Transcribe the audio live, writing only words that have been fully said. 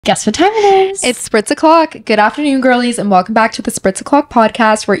Guess what time it is? It's Spritz O'Clock. Good afternoon, girlies, and welcome back to the Spritz O'Clock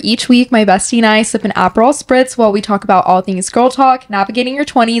podcast, where each week my bestie and I sip an Aperol Spritz while we talk about all things girl talk, navigating your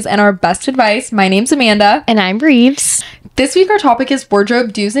 20s, and our best advice. My name's Amanda. And I'm Rives. This week our topic is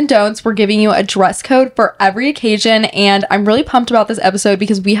wardrobe do's and don'ts. We're giving you a dress code for every occasion, and I'm really pumped about this episode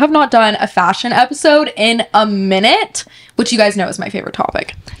because we have not done a fashion episode in a minute, which you guys know is my favorite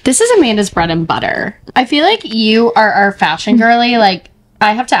topic. This is Amanda's bread and butter. I feel like you are our fashion girly. Like,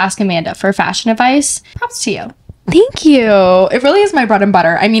 I have to ask Amanda for fashion advice. Props to you. Thank you. It really is my bread and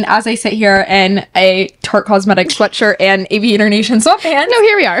butter. I mean, as I sit here in a Tarte Cosmetics sweatshirt and Aviator Nation sweatpants. No,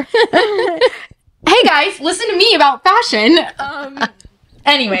 here we are. Hey guys, listen to me about fashion.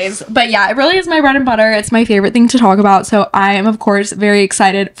 Anyways, but yeah, it really is my bread and butter. It's my favorite thing to talk about. So I am, of course, very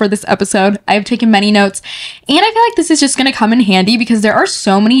excited for this episode. I have taken many notes, and I feel like this is just going to come in handy because there are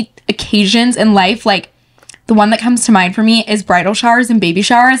so many occasions in life. Like, the one that comes to mind for me is bridal showers and baby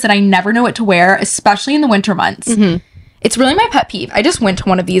showers that I never know what to wear, especially in the winter months. Mm-hmm. It's really my pet peeve. I just went to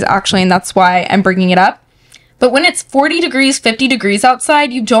one of these actually, and that's why I'm bringing it up. But when it's 40 degrees, 50 degrees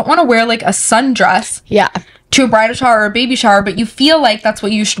outside, you don't want to wear like a sundress to a bridal shower or a baby shower, but you feel like that's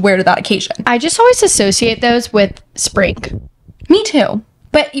what you should wear to that occasion. I just always associate those with spring. Me too.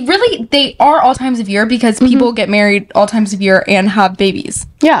 But really, they are all times of year because people get married all times of year and have babies.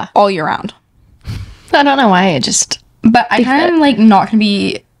 Yeah. All year round. I don't know why. I just... But I kind of like not going to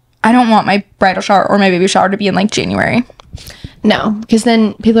be... I don't want my bridal shower or my baby shower to be in like January. No, because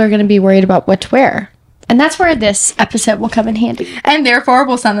then people are going to be worried about what to wear. And that's where this episode will come in handy. And therefore,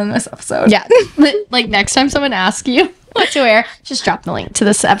 we'll send them this episode. Yeah. Like, next time someone asks you what to wear, just drop the link to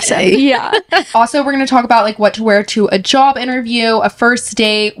this episode. Yeah. Also, we're going to talk about, like, what to wear to a job interview, a first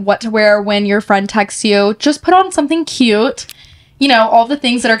date, what to wear when your friend texts you. Just put on something cute. You know, all the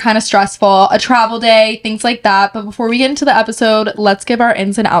things that are kind of stressful, a travel day, things like that. But before we get into the episode, let's give our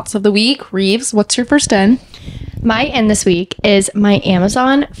ins and outs of the week. Reeves, what's your first in? My in this week is my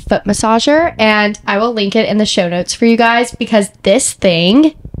Amazon foot massager, and I will link it in the show notes for you guys because this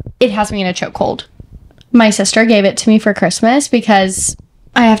thing, it has me in a chokehold. My sister gave it to me for Christmas because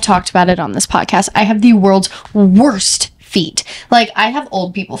I have talked about it on this podcast. I have the world's worst feet. Like, I have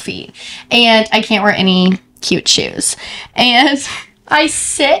old people feet, and I can't wear any cute shoes. And I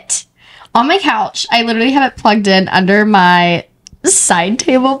sit on my couch. I literally have it plugged in under my side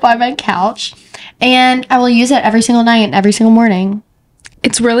table by my couch, and I will use it every single night and every single morning.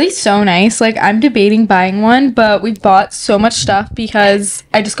 It's really so nice. Like, I'm debating buying one, but we've bought so much stuff because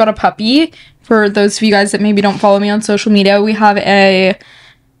I just got a puppy. For those of you guys that maybe don't follow me on social media, we have a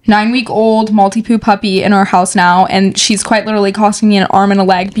 9-week-old Maltipoo puppy in our house now, and she's quite literally costing me an arm and a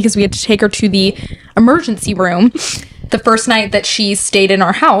leg because we had to take her to the emergency room the first night that she stayed in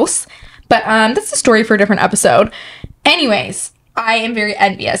our house. But that's a story for a different episode. Anyways, I am very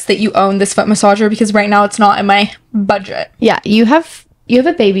envious that you own this foot massager because right now it's not in my budget. Yeah, you have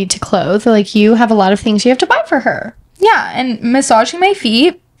a baby to clothe. Like, you have a lot of things you have to buy for her. Yeah, and massaging my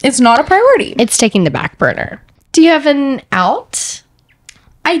feet is not a priority. It's taking the back burner. Do you have an out?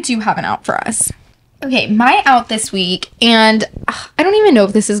 I do have an out for us. Okay, my out this week, and I don't even know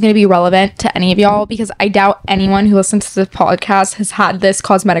if this is going to be relevant to any of y'all because I doubt anyone who listens to this podcast has had this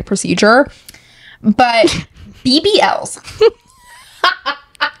cosmetic procedure, but BBLs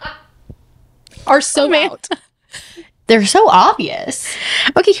are so out. They're so obvious.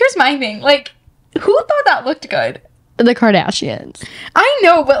 Okay, here's my thing. Like, who thought that looked good? The Kardashians. I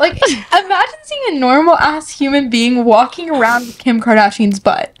know, but like, imagine seeing a normal ass human being walking around with Kim Kardashian's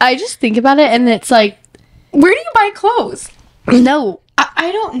butt. I just think about it, and it's like, where do you buy clothes? No,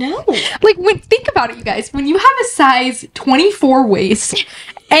 I don't know. Like, think about it, you guys. When you have a size 24 waist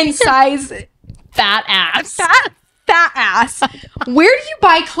and size fat ass, where do you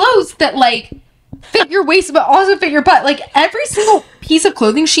buy clothes that like fit your waist but also fit your butt? Like, every single piece of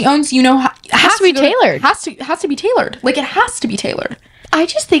clothing she owns, you know, has to be tailored. Has to be tailored. Like, it has to be tailored. I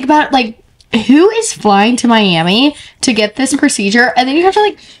just think about it, like, who is flying to Miami to get this procedure, and then you have to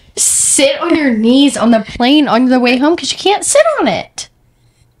like sit on your knees on the plane on the way home because you can't sit on it.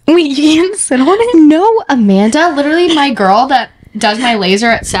 Wait, you can't sit on it? No, Amanda. Literally, my girl that does my laser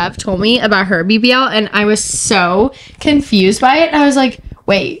at Sev told me about her BBL, and I was so confused by it. And I was like,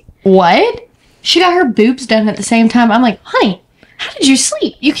 wait, what? She got her boobs done at the same time. I'm like, honey, how did you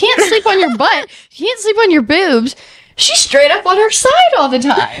sleep? You can't sleep on your butt. You can't sleep on your boobs. She's straight up on her side all the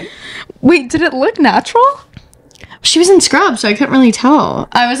time. Wait, did it look natural? She was in scrubs, so I couldn't really tell.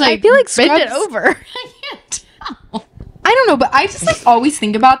 I was like, I feel like bend it scrubs over. I can't tell. I don't know, but I just like always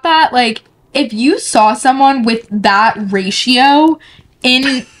think about that. Like, if you saw someone with that ratio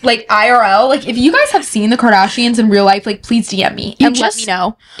in like IRL, like if you guys have seen the Kardashians in real life, like please DM me and let me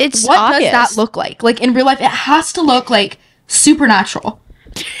know. It's what obvious. does that look like? Like in real life, it has to look like supernatural.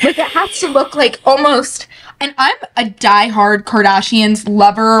 Like it has to look like almost. And I'm a diehard Kardashians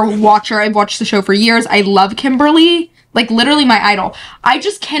lover, watcher. I've watched the show for years. I love Kimberly. Like literally my idol. I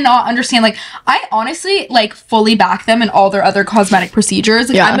just cannot understand. Like I honestly like fully back them in all their other cosmetic procedures.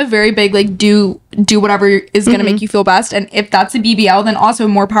 Like I'm a very big like do whatever is gonna make you feel best. And if that's a BBL, then also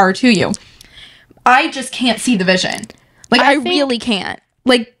more power to you. I just can't see the vision. Like I really can't.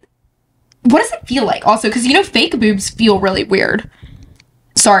 Like what does it feel like? Also, because you know fake boobs feel really weird.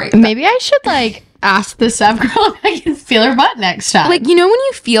 Sorry. Maybe I should like ask the sub girl if I can feel her butt next time. Like, you know when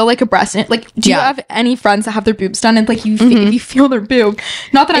you feel like a breast, like, do you have any friends that have their boobs done and like you you feel their boob?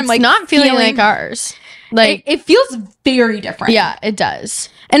 Not that I'm like not feeling like ours. Like it feels very different. Yeah, it does.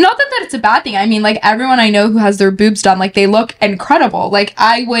 And not that it's a bad thing. I mean, like everyone I know who has their boobs done, like they look incredible. Like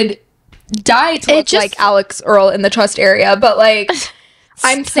I would die to look like Alex Earl in the chest area, but like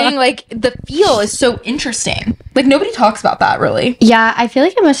I'm saying like the feel is so interesting. Like nobody talks about that really. Yeah, I feel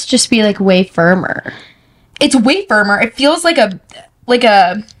like it must just be like way firmer. It's way firmer. It feels like a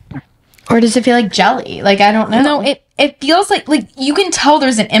or does it feel like jelly? Like I don't know. No, it feels like you can tell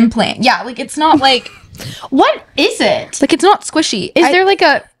there's an implant. Yeah, like it's not like what is it? Like it's not squishy. Is there like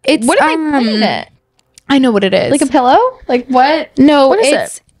a what did they put in it? I know what it is. Like a pillow? Like what? No, what is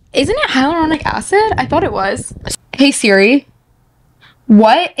it? Isn't it hyaluronic acid? I thought it was. Hey Siri.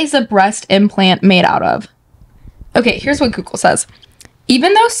 What is a breast implant made out of? Okay, here's what Google says.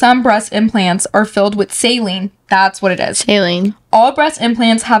 Even though some breast implants are filled with saline, that's what it is. Saline. All breast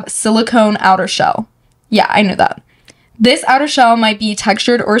implants have silicone outer shell. Yeah, I knew that. This outer shell might be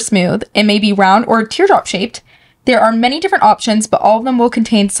textured or smooth. It may be round or teardrop shaped. There are many different options, but all of them will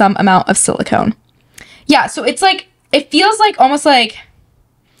contain some amount of silicone. Yeah, so it's like, it feels like almost like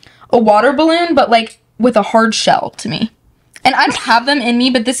a water balloon, but like with a hard shell to me. And I don't have them in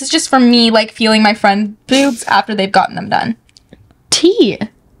me, but this is just from me, like, feeling my friend boobs after they've gotten them done. Tea.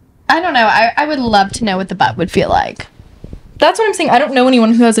 I don't know. I would love to know what the butt would feel like. That's what I'm saying. I don't know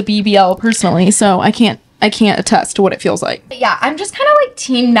anyone who has a BBL personally, so I can't attest to what it feels like. But yeah, I'm just kind of like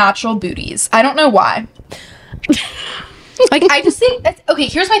team natural booties. I don't know why. Like, I just think that's, okay,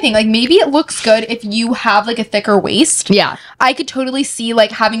 here's my thing. Like, maybe it looks good if you have, like, a thicker waist. Yeah. I could totally see,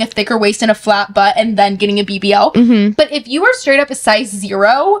 like, having a thicker waist and a flat butt and then getting a BBL. Mm-hmm. But if you are straight up a size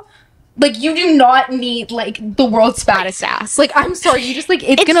 0, like, you do not need, like, the world's fattest ass. Like, I'm sorry. You just, like,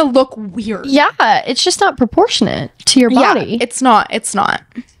 it's gonna look weird. Yeah. It's just not proportionate to your body. Yeah, it's not.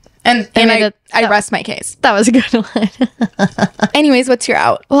 And I rest my case. That was a good one. Anyways, what's your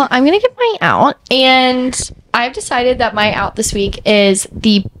out? Well, I'm going to give my out. And I've decided that my out this week is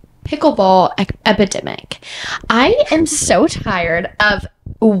the pickleball epidemic. I am so tired of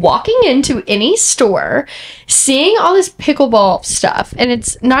walking into any store, seeing all this pickleball stuff, and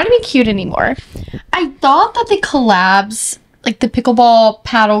it's not even cute anymore. I thought that the collabs, like the pickleball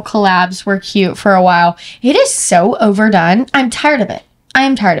paddle collabs, were cute for a while. It is so overdone. I'm tired of it. I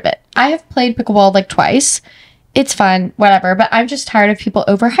am tired of it. I have played pickleball like twice. It's fun, whatever, but I'm just tired of people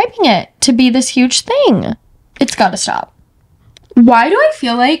overhyping it to be this huge thing. It's got to stop. Why do I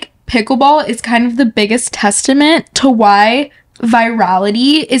feel like pickleball is kind of the biggest testament to why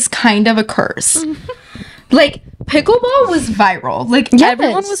virality is kind of a curse? Like, pickleball was viral. Like, yes.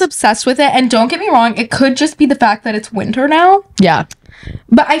 Everyone was obsessed with it. And don't get me wrong, it could just be the fact that it's winter now. Yeah.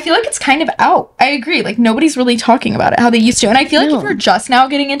 But I feel like it's kind of out. I agree. Like, nobody's really talking about it how they used to. And I feel like if you're just now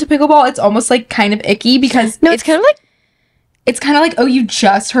getting into pickleball, it's almost, like, kind of icky because... No, it's kind of like... It's kind of like, oh, you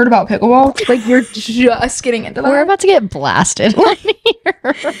just heard about pickleball? Like, you're just getting into that? We're about to get blasted on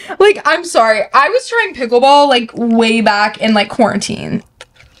here. Like, I'm sorry. I was trying pickleball, like, way back in, like, quarantine.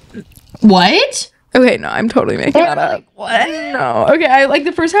 What? Okay, no, I'm totally making that up. Like, what? No. Okay,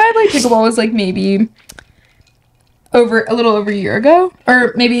 the first time I played pickleball was, like, maybe a little over a year ago.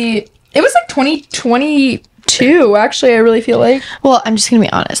 Or maybe, it was, like, 2022, actually, I really feel like. Well, I'm just gonna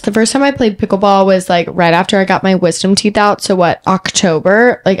be honest. The first time I played pickleball was, like, right after I got my wisdom teeth out. So, what,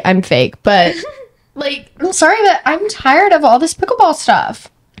 October? Like, I'm fake. But, like, I'm sorry, but I'm tired of all this pickleball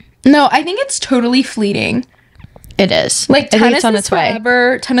stuff. No, I think it's totally fleeting. It is. Like, tennis is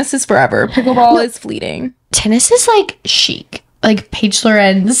forever. Tennis is forever. Pickleball is fleeting. Tennis is, like, chic. Like, Paige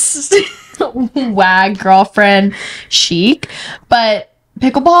Lorenz, wag girlfriend chic. But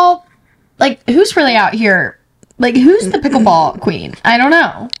pickleball, like, who's really out here? Like, who's the pickleball queen? I don't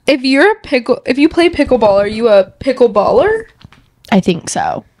know. If you play pickleball, are you a pickleballer? I think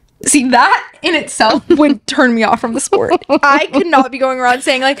so. See, that in itself would turn me off from the sport. I could not be going around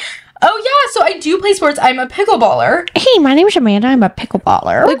saying, like, Oh yeah, so I do play sports. I'm a pickleballer. Hey, my name is Amanda. I'm a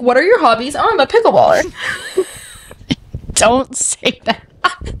pickleballer. Like, what are your hobbies? Oh, I'm a pickleballer. Don't say that.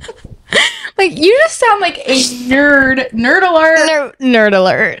 Like, you just sound like a nerd. Nerd alert. Nerd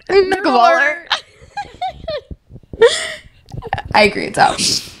alert. Pickleballer. I agree, it's out.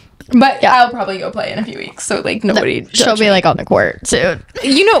 But yeah, I'll probably go play in a few weeks. So, like, nobody... She'll be, like, on the court soon.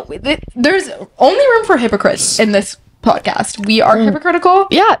 You know, there's only room for hypocrites in this podcast. We are hypocritical.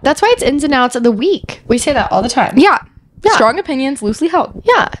 Yeah, that's why it's ins and outs of the week. We say that all the time. Yeah. Strong opinions, loosely held.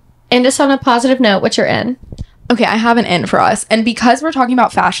 Yeah. And just on a positive note, what's your in? Okay, I have an in for us. And because we're talking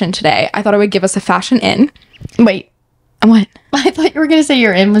about fashion today, I thought I would give us a fashion in. Wait. What? I thought you were going to say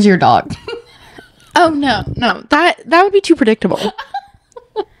your in was your dog. Oh, no. That would be too predictable.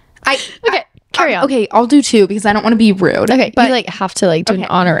 Okay, carry on. Okay, I'll do two because I don't want to be rude. Okay, but you, like, have to, like, do an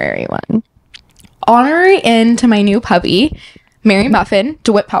honorary one. Honorary in to my new puppy, Mary Muffin,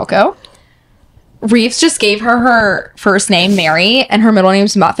 DeWitt Palco. Rives just gave her first name, Mary, and her middle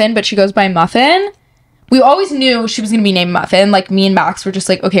name's Muffin, but she goes by Muffin. We always knew she was going to be named Muffin. Like, me and Max were just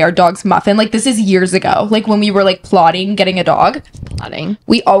like, okay, our dog's Muffin. Like, this is years ago. Like, when we were, like, plotting getting a dog.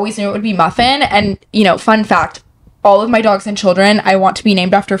 We always knew it would be Muffin. And, you know, fun fact, all of my dogs and children, I want to be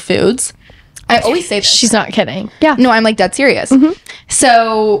named after foods. I always say this. She's not kidding. Yeah. No, I'm, like, dead serious.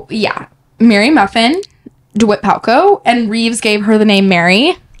 So, yeah. Mary Muffin, DeWitt Palco, and Rives gave her the name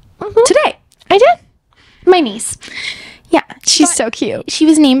Mary today. I did. My niece. Yeah. She's so cute. She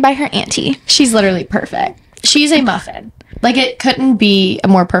was named by her auntie. She's literally perfect. She's a muffin. Like, it couldn't be a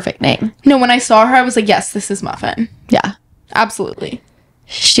more perfect name. No, when I saw her, I was like, yes, this is Muffin. Yeah. Absolutely.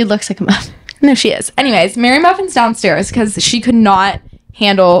 She looks like a muffin. No, she is. Anyways, Mary Muffin's downstairs because she could not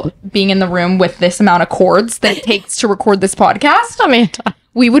handle being in the room with this amount of cords that it takes to record this podcast. Amanda.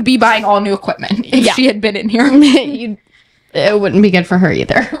 We would be buying all new equipment if she had been in here. It wouldn't be good for her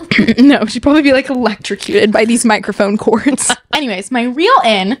either. No, she'd probably be, like, electrocuted by these microphone cords. Anyways, my real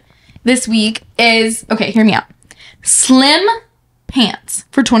in this week is, okay, hear me out. Slim pants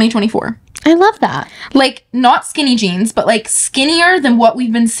for 2024. I love that. Like, not skinny jeans, but, like, skinnier than what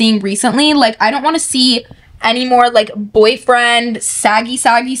we've been seeing recently. Like, I don't want to see any more, like, boyfriend, saggy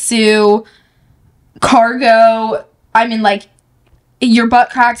Sue, cargo. I mean, like, your butt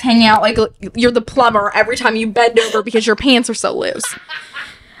cracks hanging out like you're the plumber every time you bend over because your pants are so loose.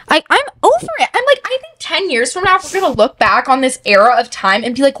 I'm over it. I'm like, I think 10 years from now, we're going to look back on this era of time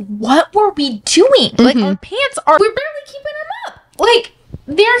and be like, what were we doing? Like, our pants we're barely keeping them up. Like,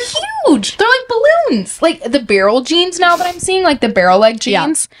 they're huge. They're like balloons. Like, the barrel jeans now that I'm seeing, like the barrel leg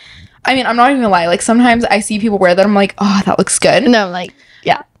jeans. Yeah. I mean, I'm not even gonna lie. Like, sometimes I see people wear that. I'm like, oh, that looks good. No, like,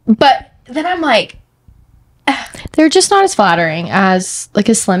 yeah. But then I'm like, they're just not as flattering as, like,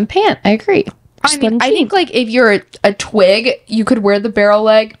 a slim pant. I agree. I mean, I think, like, if you're a twig, you could wear the barrel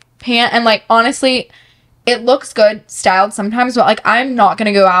leg pant. And, like, honestly, it looks good styled sometimes. But, like, I'm not going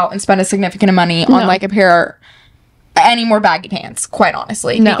to go out and spend a significant amount of money on, like, a pair, any more baggy pants, quite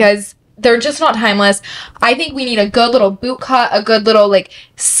honestly. No. Because they're just not timeless. I think we need a good little boot cut, a good little, like,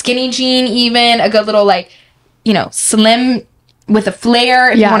 skinny jean even, a good little, like, you know, slim with a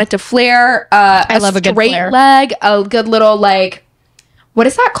flare if you want it to flare. I love a good straight leg, a good little, like, what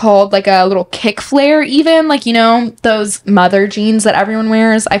is that called? Like a little kick flare even, like, you know, those mother jeans that everyone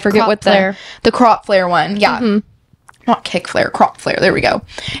wears. I forget what the crop flare one. Yeah. Not kick flare, crop flare. There we go.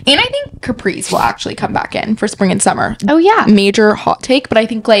 And I think capris will actually come back in for spring and summer. Oh, yeah. Major hot take, but I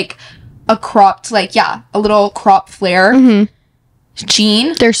think, like, a cropped, like, a little crop flare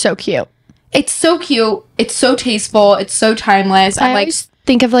jean. They're so cute. It's so cute. It's so tasteful. It's so timeless. I always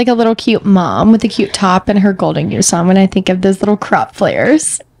think of, like, a little cute mom with a cute top and her golden goose on when I think of those little crop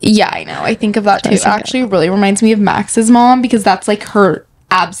flares. Yeah, I know. I think of that too. It actually really reminds me of Max's mom because that's, like, her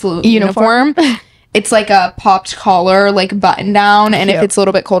absolute uniform. It's like a popped collar, like, button down. And if it's a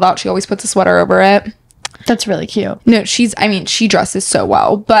little bit cold out, she always puts a sweater over it. That's really cute. No, she dresses so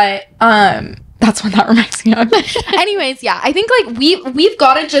well. But that's what that reminds me of. Anyways, yeah, I think, like, we've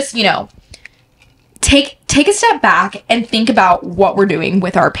got to just, you know, take a step back and think about what we're doing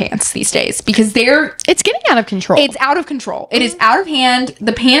with our pants these days because it's getting out of control. It's out of control. It is out of hand.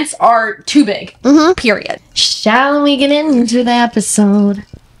 The pants are too big. Period. Shall we get into the episode?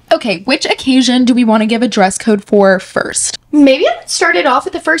 Okay, which occasion do we want to give a dress code for first? Maybe I would start it off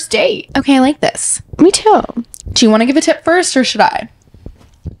with the first date. Okay, I like this. Me too. Do you want to give a tip first or should I?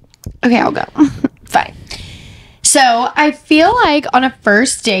 Okay, I'll go. Fine. So I feel like on a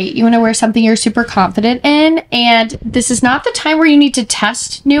first date, you want to wear something you're super confident in. And this is not the time where you need to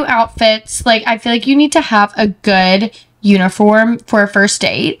test new outfits. Like, I feel like you need to have a good uniform for a first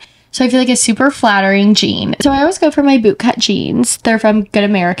date. So I feel like a super flattering jean. So I always go for my bootcut jeans. They're from Good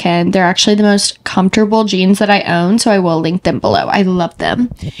American. They're actually the most comfortable jeans that I own, so I will link them below. I love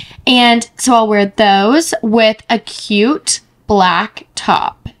them. And so I'll wear those with a cute black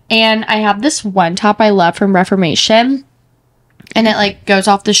top. And I have this one top I love from Reformation. And it like goes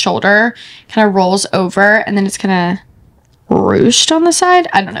off the shoulder, kind of rolls over, and then it's kind of ruched on the side.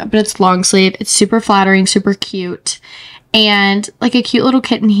 I don't know, but it's long sleeve. It's super flattering, super cute. And like a cute little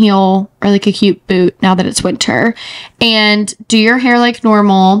kitten heel or like a cute boot now that it's winter. And do your hair like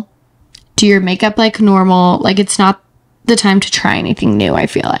normal. Do your makeup like normal. Like it's not the time to try anything new, I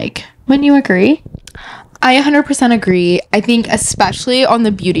feel like. Wouldn't you agree? I 100% agree. I think especially on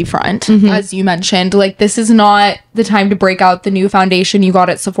the beauty front, as you mentioned, like this is not the time to break out the new foundation you got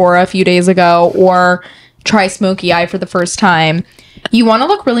at Sephora a few days ago or try smoky eye for the first time. You want to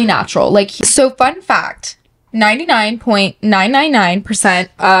look really natural. Like, so fun fact, 99.999%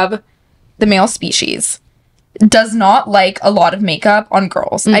 of the male species does not like a lot of makeup on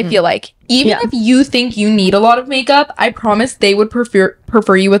girls. I feel like even if you think you need a lot of makeup, I promise they would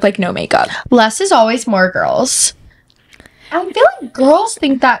prefer you with like no makeup. Less is always more, girls. I feel like girls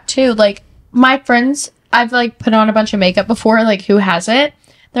think that too. Like my friends, I've like put on a bunch of makeup before, like who hasn't?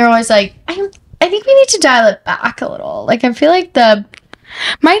 They're always like, I think we need to dial it back a little. Like I feel like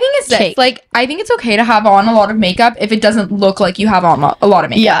my thing is this, like, I think it's okay to have on a lot of makeup if it doesn't look like you have on a lot of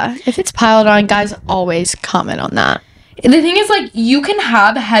makeup. Yeah, if it's piled on, guys always comment on that. The thing is, like, you can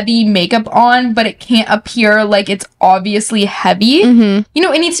have heavy makeup on, but it can't appear like it's obviously heavy. You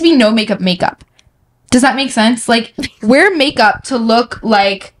know, it needs to be no makeup. Does that make sense? Like, wear makeup to look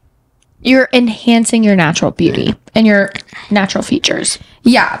like you're enhancing your natural beauty and your natural features.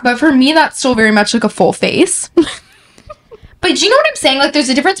 Yeah, but for me, that's still very much like a full face. But do you know what I'm saying? Like, there's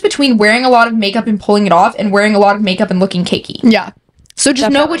a difference between wearing a lot of makeup and pulling it off and wearing a lot of makeup and looking cakey. Yeah. So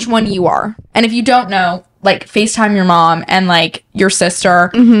just know which one you are. And if you don't know, like, FaceTime your mom and, like, your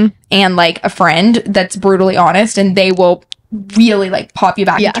sister and, like, a friend that's brutally honest, and they will really, like, pop you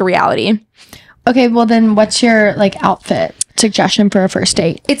back into reality. Okay, well, then what's your, like, outfit suggestion for a first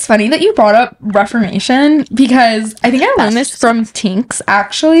date? It's funny that you brought up Reformation because I think I learned this from Tinks,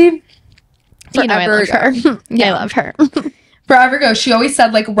 actually. You know, I love her. I love her. Forever ago, she always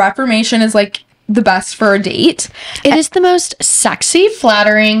said, like, Reformation is, like, the best for a date. It is the most sexy,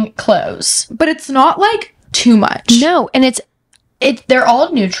 flattering clothes. But it's not, like, too much. No, and they're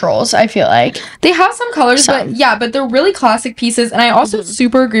all neutrals, I feel like. They have some colors, but they're really classic pieces. And I also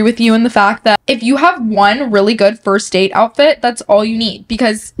super agree with you in the fact that if you have one really good first date outfit, that's all you need.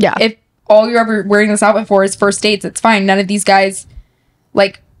 Because if all you're ever wearing this outfit for is first dates, it's fine. None of these guys,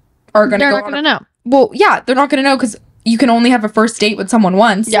 like, are going to go. They're not going to know. Well, yeah, they're not going to know because you can only have a first date with someone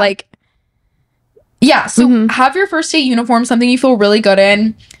once. Yeah. Like, yeah, so have your first date uniform, something you feel really good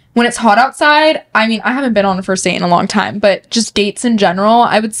in. When it's hot outside, I mean, I haven't been on a first date in a long time, but just dates in general,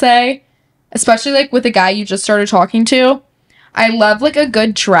 I would say, especially like with a guy you just started talking to, I love like a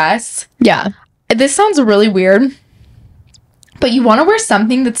good dress. Yeah. This sounds really weird, but you want to wear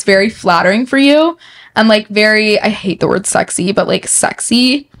something that's very flattering for you and like very, I hate the word sexy, but like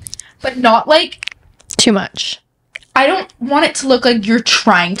sexy, but not like too much. I don't want it to look like you're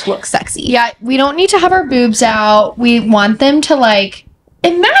trying to look sexy. Yeah, we don't need to have our boobs out. We want them to like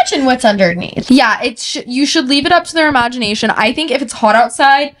imagine what's underneath. Yeah, you should leave it up to their imagination. I think if it's hot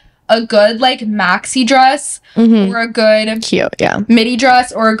outside, a good like maxi dress or a good cute, midi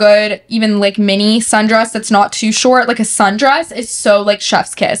dress or a good even like mini sundress that's not too short, like a sundress is so like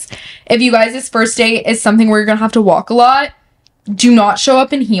chef's kiss. If you guys' first date is something where you're gonna have to walk a lot, do not show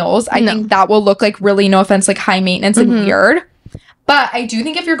up in heels. I think that will look like really, no offense, like high maintenance and weird. But I do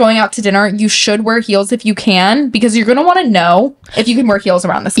think if you're going out to dinner, you should wear heels if you can, because you're going to want to know if you can wear heels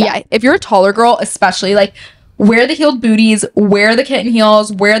around this guy. Yeah. If you're a taller girl, especially, like, wear the heeled booties, wear the kitten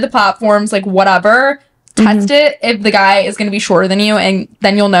heels, wear the platforms, like, whatever. Test it if the guy is going to be shorter than you, and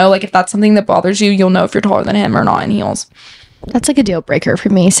then you'll know, like, if that's something that bothers you, you'll know if you're taller than him or not in heels. That's like a deal breaker for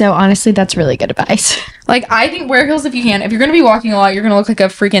me. So honestly, that's really good advice. Like, I think wear heels if you can. If you're going to be walking a lot, you're going to look like a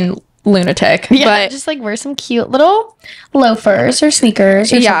freaking lunatic. Yeah, but just like wear some cute little loafers or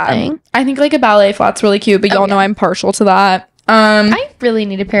sneakers or something. I think like a ballet flat's really cute, but y'all know I'm partial to that. I really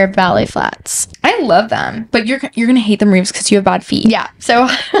need a pair of ballet flats. I love them, but you're gonna hate them, Rives, because you have bad feet. Yeah, so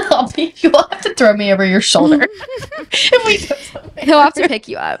you'll have to throw me over your shoulder if we go somewhere. He'll have to pick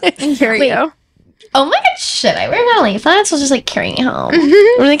you up and carry you. Oh my god, should I wear ballet flats? We'll just like carry me home.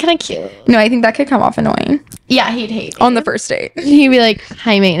 Really kind of cute. No, I think that could come off annoying. Yeah, he'd hate on the first date. He'd be like,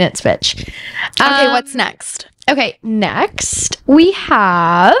 high maintenance bitch. Okay, what's next? Okay, next we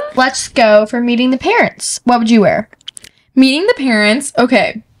have, let's go for meeting the parents. What would you wear? Meeting the parents.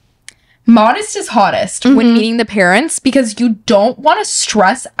 Okay. modest is hottest when meeting the parents, because you don't want to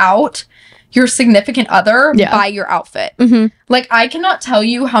stress out your significant other by your outfit. Like, I cannot tell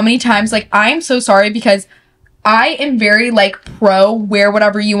you how many times, like, I'm so sorry, because I am very, like, pro wear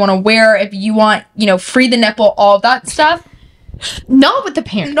whatever you want to wear. If you want, you know, free the nipple, all of that stuff. Not with the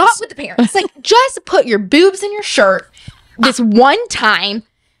parents. Not with the parents. Like, just put your boobs in your shirt this one time.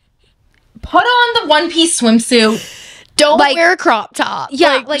 Put on the one-piece swimsuit. Don't wear a crop top.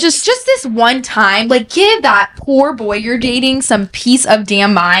 Yeah, like just this one time. Like, give that poor boy you're dating some peace of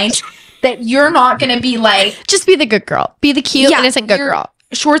damn mind that you're not going to be like... Just be the good girl. Be the cute, innocent good girl.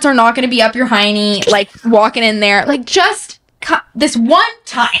 Shorts are not going to be up your hiney, like, walking in there. Like, just this one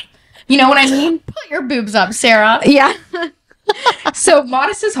time. You know what I mean? Put your boobs up, Sarah. Yeah. So,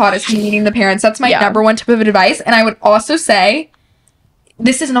 modest is hottest when meeting the parents. That's my number one tip of advice. And I would also say,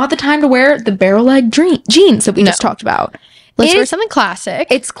 this is not the time to wear the barrel leg jeans that we just talked about. Let's wear something classic.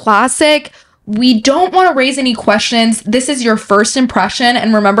 It's classic. We don't want to raise any questions. This is your first impression.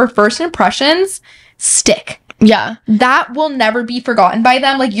 And remember, first impressions stick. Yeah. That will never be forgotten by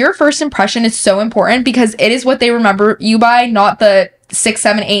them. Like, your first impression is so important, because it is what they remember you by, not the 6,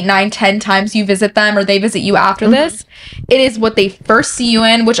 7, 8, 9, 10 times you visit them or they visit you after this. It is what they first see you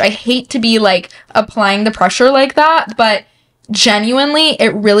in, which I hate to be, like, applying the pressure like that, but genuinely,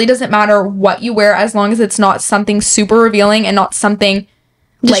 it really doesn't matter what you wear, as long as it's not something super revealing and not something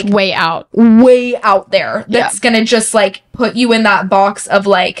just like way out there that's gonna just, like, put you in that box of,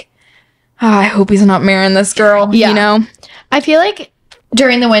 like, I hope he's not marrying this girl, you know? I feel like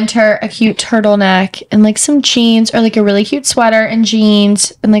during the winter, a cute turtleneck and, like, some jeans, or, like, a really cute sweater and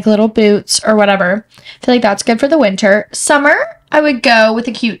jeans and, like, little boots or whatever. I feel like that's good for the winter. Summer, I would go with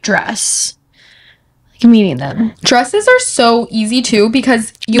a cute dress. Like, meeting them. Dresses are so easy, too,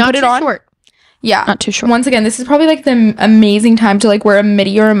 because you put it on. Short. Yeah. Not too short. Once again, this is probably, like, the amazing time to, like, wear a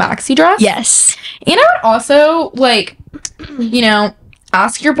midi or a maxi dress. Yes. And I would also, like, you know,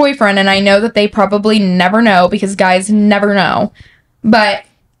 ask your boyfriend, and I know that they probably never know, because guys never know, but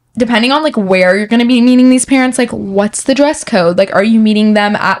depending on, like, where you're gonna be meeting these parents, like, what's the dress code? Like, are you meeting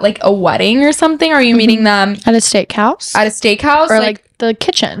them at, like, a wedding or something? Are you meeting them at a steakhouse? Or, like, the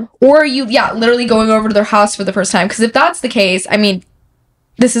kitchen? Or are you, literally going over to their house for the first time? Because if that's the case, I mean,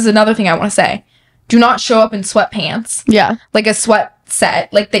 this is another thing I want to say. Do not show up in sweatpants. Yeah. Like a sweat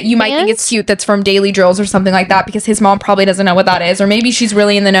set, like, that you might think it's cute, that's from Daily Drills or something like that, because his mom probably doesn't know what that is, or maybe she's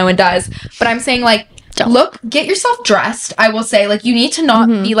really in the know and does. But I'm saying, like, get yourself dressed. I will say, like, you need to not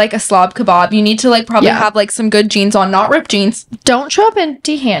be like a slob kebab. You need to, like, probably have, like, some good jeans on, not ripped jeans. Don't show up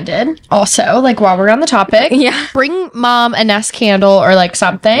empty-handed. Also, like, while we're on the topic, bring mom a Nest candle or, like,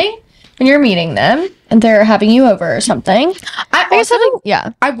 something when you're meeting them and they're having you over or something.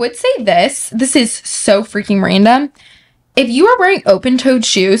 I would say this is so freaking random. If you are wearing open-toed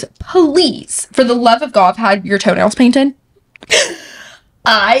shoes, please, for the love of God, have your toenails painted.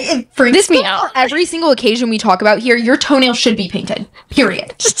 It freaks me out. Every single occasion we talk about here, your toenails should be painted.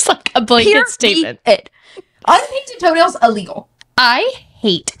 Period. Just like a blanket statement. Unpainted toenails, illegal. I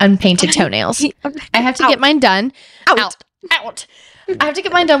hate unpainted toenails. I have to get mine done. Out. I have to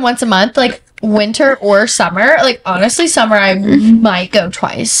get mine done once a month, like winter or summer. Like, honestly, summer I might go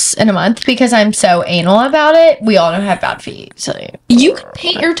twice in a month because I'm so anal about it. We all know I have bad feet. So you can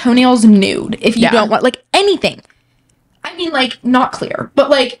paint your toenails nude if you don't want, like, anything. I mean, like, not clear, but,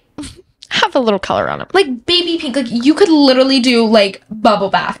 like, have a little color on them. Like, baby pink. Like, you could literally do, like, Bubble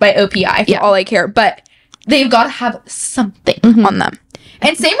Bath by OPI for all I care. But they've got to have something on them.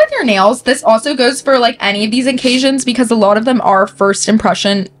 And same with your nails. This also goes for, like, any of these occasions, because a lot of them are first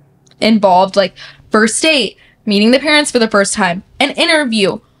impression involved. Like, first date, meeting the parents for the first time, an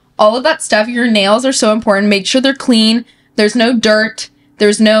interview. All of that stuff. Your nails are so important. Make sure they're clean. There's no dirt.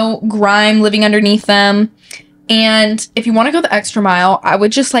 There's no grime living underneath them. And if you want to go the extra mile, I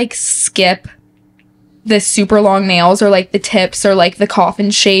would just, like, skip the super long nails, or, like, the tips, or, like, the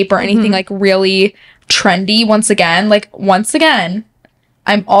coffin shape, or anything, like, really trendy. Once again,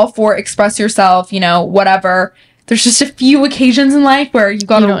 I'm all for express yourself, you know, whatever. There's just a few occasions in life where you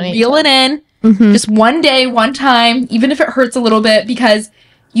gotta reel it in. Just one day, one time, even if it hurts a little bit, because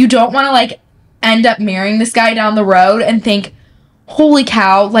you don't want to, like, end up marrying this guy down the road and think, holy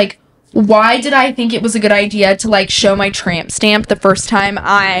cow, like, why did I think it was a good idea to, like, show my tramp stamp the first time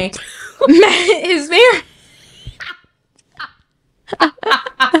I met his marriage?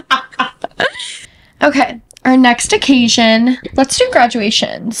 Okay, our next occasion, let's do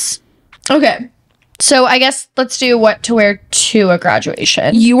graduations. Okay, So I guess let's do what to wear to a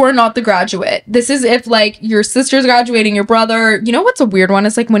graduation. You are not the graduate. This is if like your sister's graduating, your brother. You know what's a weird one?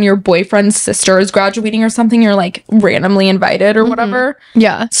 It's like when your boyfriend's sister is graduating or something, you're like randomly invited or whatever.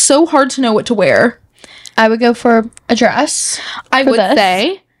 Yeah. So hard to know what to wear. I would go for a dress. I would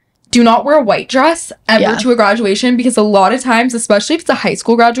say do not wear a white dress ever to a graduation, because a lot of times, especially if it's a high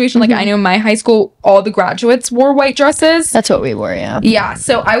school graduation, like I know in my high school, all the graduates wore white dresses. That's what we wore, yeah. Yeah,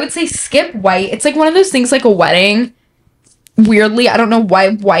 so I would say skip white. It's like one of those things like a wedding. Weirdly, I don't know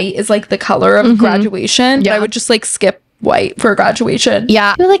why white is like the color of graduation, but I would just like skip white for a graduation.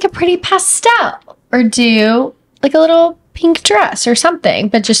 Yeah. Do like a pretty pastel or do like a little pink dress or something,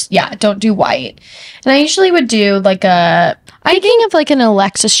 but just, don't do white. And I usually would do like I'm thinking of like an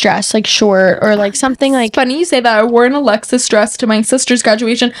Alexis dress, like short or like something like. Funny you say that. I wore an Alexis dress to my sister's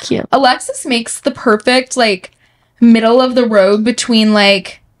graduation. Cute. Alexis makes the perfect like middle of the road between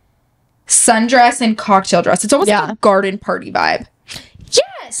like sundress and cocktail dress. It's almost like a garden party vibe.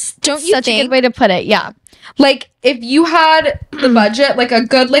 Yes. Don't you Such a good way to put it. Yeah. Like if you had the budget, like a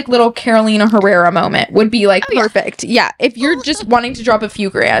good like little Carolina Herrera moment would be like perfect. Yeah. If you're just wanting to drop a few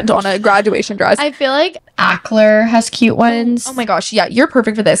grand on a graduation dress. I feel like Ackler has cute ones. Oh my gosh. Yeah. You're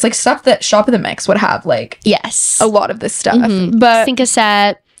perfect for this. Like stuff that Shop in the Mix would have like a lot of this stuff. But Think a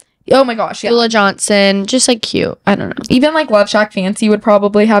set. Oh my gosh. Yeah. Beulah Johnson. Just like cute. I don't know. Even like Love Shack Fancy would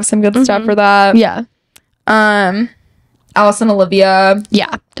probably have some good stuff for that. Yeah. Alice and Olivia.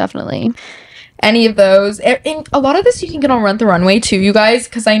 Yeah, definitely. Any of those. And a lot of this you can get on Rent the Runway too, you guys,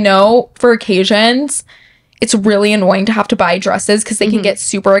 because I know for occasions it's really annoying to have to buy dresses because they can get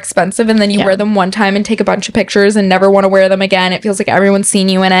super expensive, and then you wear them one time and take a bunch of pictures and never want to wear them again. It feels like everyone's seen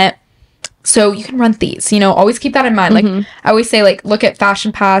you in it. So you can rent these, always keep that in mind. Like I always say, like look at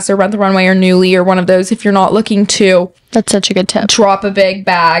Fashion Pass or Rent the Runway or Nuuly or one of those if you're not looking to That's such a good tip. drop a big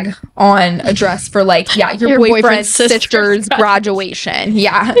bag on a dress for like your boyfriend's sister's graduation.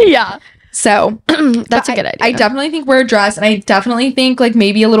 Yeah. Yeah. So that's a good idea. I definitely think wear a dress, and I definitely think like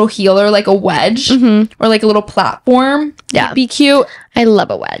maybe a little heel or like a wedge or like a little platform would be cute. I love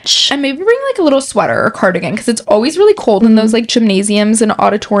a wedge. And maybe bring like a little sweater or cardigan, because it's always really cold in those like gymnasiums and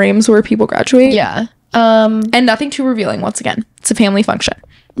auditoriums where people graduate. Yeah. And nothing too revealing. Once again, it's a family function.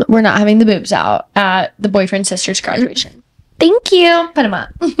 We're not having the boobs out at the boyfriend sister's graduation. Thank you. Put them up.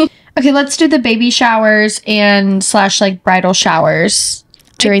 Okay, let's do the baby showers and / like bridal showers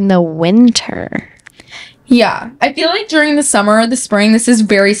during the winter. Yeah, I feel like during the summer or the spring, this is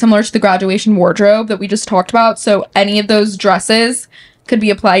very similar to the graduation wardrobe that we just talked about. So any of those dresses could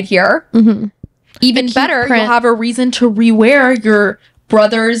be applied here. Even better, you'll have a reason to rewear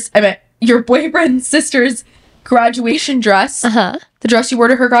your boyfriend's sister's graduation dress. The dress you wore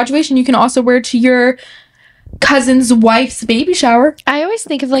to her graduation, you can also wear to your cousin's wife's baby shower. I always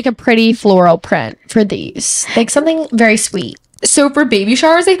think of like a pretty floral print for these. Like something very sweet. So for baby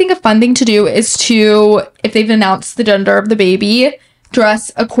showers, I think a fun thing to do is to, if they've announced the gender of the baby,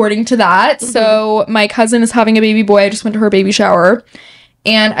 dress according to that. So my cousin is having a baby boy. I just went to her baby shower,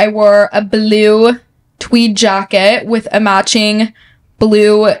 and I wore a blue tweed jacket with a matching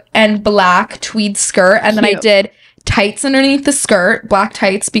blue and black tweed skirt. And then I did tights underneath the skirt, black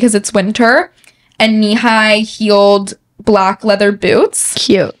tights because it's winter, and knee-high heeled black leather boots.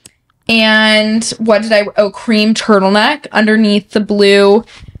 Cute. And what did cream turtleneck underneath the blue,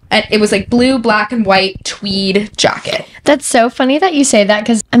 and it was like blue, black, and white tweed jacket. That's so funny that you say that,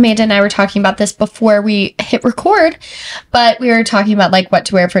 because Amanda and I were talking about this before we hit record, but we were talking about like what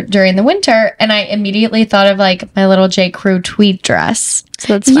to wear for during the winter, and I immediately thought of like my little J. Crew tweed dress.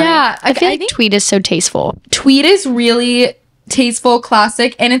 So that's funny. Yeah, I feel like tweed is so tasteful. Tweed is really tasteful,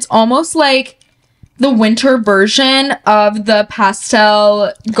 classic, and it's almost like the winter version of the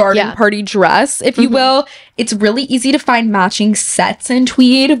pastel garden party dress, if you will. It's really easy to find matching sets in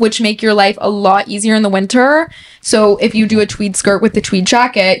tweed, which make your life a lot easier in the winter. So if you do a tweed skirt with the tweed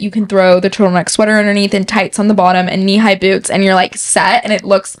jacket, you can throw the turtleneck sweater underneath and tights on the bottom and knee-high boots, and you're like set, and it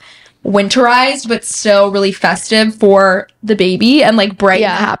looks winterized but still really festive for the baby and like bright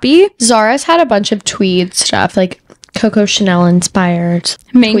and happy. Zara's had a bunch of tweed stuff, like Coco Chanel inspired.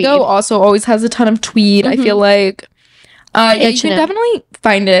 Mango tweed. Also always has a ton of tweed. I feel like you can definitely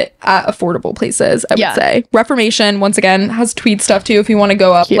find it at affordable places, I would say. Reformation, once again, has tweed stuff too if you want to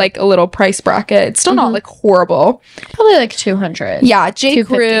go up like a little price bracket. It's still not like horrible. Probably like 200. Yeah, J.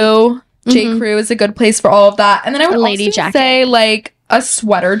 Crew. J. Crew is a good place for all of that. And then I would also say like a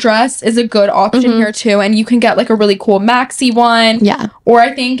sweater dress is a good option here too, and you can get like a really cool maxi one. Yeah. Or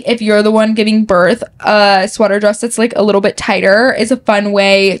I think if you're the one giving birth, a sweater dress that's like a little bit tighter is a fun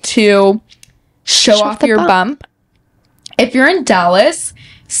way to show off your bump. If you're in Dallas,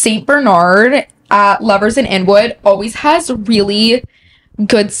 St. Bernard at Lovers in Inwood always has really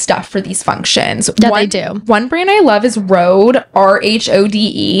good stuff for these functions. Yeah, they do. One brand I love is Rhode,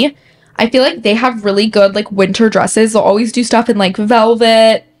 Rhode. I feel like they have really good like winter dresses. They'll always do stuff in like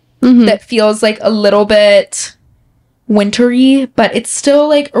velvet that feels like a little bit wintry, but it's still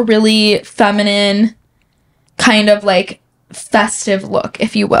like a really feminine kind of like festive look,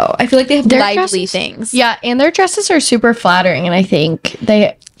 if you will. I feel like they have lively things. Yeah, and their dresses are super flattering, and I think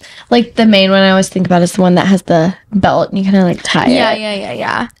they like the main one I always think about is the one that has the belt and you kind of like tie it.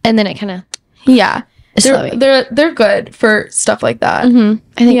 Yeah. And then it kind of They're good for stuff like that.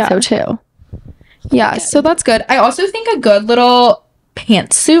 I think so too. Yeah, so that's good. I also think a good little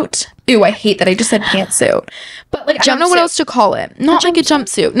pantsuit. Ooh, I hate that I just said pantsuit. But like I don't know what else to call it. Not like a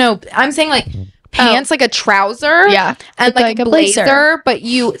jumpsuit. No, I'm saying like pants, like a trouser. Yeah. And like a blazer. But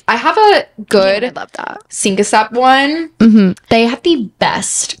I have a good I love that. sink-a-step one. They have the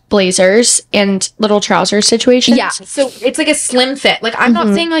best blazers and little trouser situations. Yeah, so it's like a slim fit. Like I'm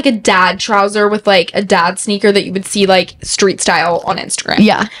not saying like a dad trouser with like a dad sneaker that you would see like street style on Instagram.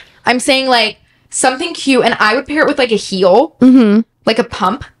 Yeah. I'm saying like something cute, and I would pair it with like a heel, like a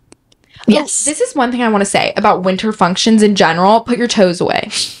pump. Yes. Oh, this is one thing I want to say about winter functions in general. Put your toes away.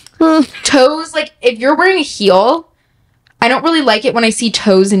 Toes, like if you're wearing a heel, I don't really like it when I see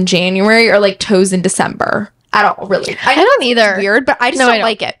toes in January or like toes in December at all, really. I don't either. It's weird, but I just don't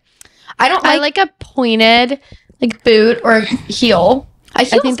like it. I like a pointed like boot or heel. I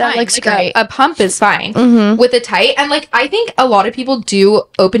think that looks like great. A pump is fine with a tight. And like, I think a lot of people do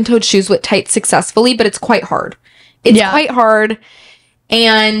open-toed shoes with tights successfully, but it's quite hard. It's quite hard.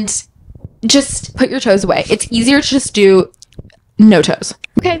 And just put your toes away. It's easier to just do no toes.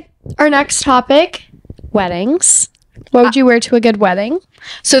 Okay. Our next topic, weddings. What would you wear to a good wedding?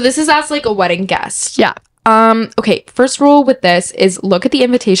 So this is as like a wedding guest. Yeah. Okay. First rule with this is look at the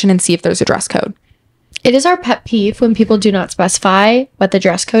invitation and see if there's a dress code. It is our pet peeve when people do not specify what the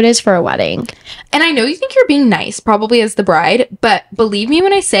dress code is for a wedding. And I know you think you're being nice, probably as the bride, but believe me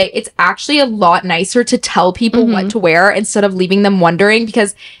when I say it's actually a lot nicer to tell people what to wear instead of leaving them wondering,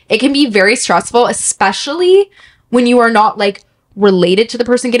 because it can be very stressful, especially when you are not like related to the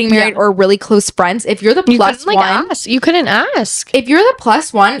person getting married or really close friends. If you're the plus one, you couldn't ask. If you're the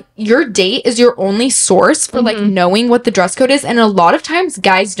plus one, your date is your only source for like knowing what the dress code is. And a lot of times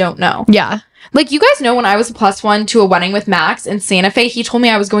guys don't know. Yeah. Like, you guys know when I was a plus one to a wedding with Max in Santa Fe, he told me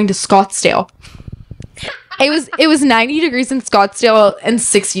I was going to Scottsdale. It was 90 degrees in Scottsdale and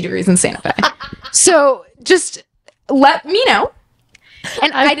 60 degrees in Santa Fe. So just let me know.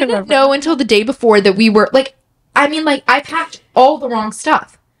 And I didn't know until the day before that we were like, I mean, like, I packed all the wrong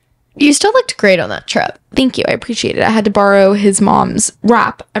stuff. You still looked great on that trip. Thank you. I appreciate it. I had to borrow his mom's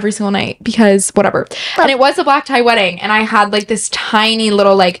wrap every single night because whatever. And it was a black tie wedding. And I had like this tiny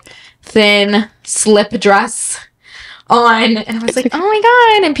little like thin slip dress on. And I was like, oh my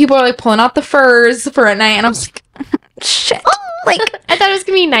God. And people are like pulling out the furs for a night. And I was like, shit. Like, I thought it was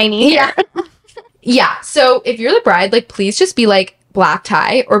going to be 90. Yeah. Yeah. So if you're the bride, like, please just be like black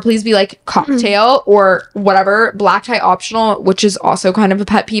tie, or please be like cocktail or whatever. Black tie optional, which is also kind of a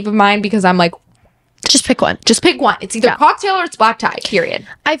pet peeve of mine because I'm like, just pick one. Just pick one. It's either cocktail or it's black tie, period.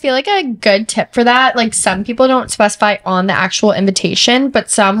 I feel like a good tip for that, like some people don't specify on the actual invitation, but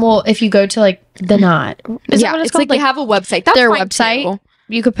some will, if you go to like the Knot. Is that what it's called? Like they have a website. That's their fine website. Too.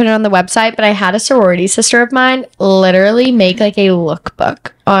 You could put it on the website, but I had a sorority sister of mine literally make like a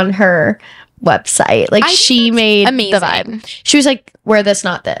lookbook on her website. Like she made amazing. The vibe. She was like, wear this,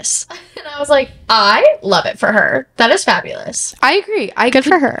 not this. And I was like, I love it for her. That is fabulous. I agree. Good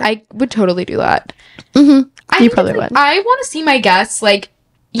for her. I would totally do that. You probably would. I want to see my guests, like,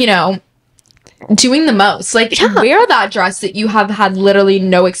 you know, doing the most. Like, wear that dress that you have had literally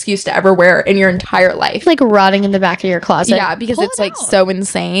no excuse to ever wear in your entire life. Like rotting in the back of your closet. Yeah, because it's like so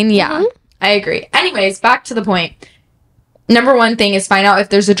insane. Yeah, I agree. Anyways, back to the point. Number one thing is find out if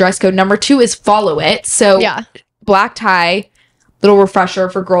there's a dress code. Number two is follow it. So black tie, little refresher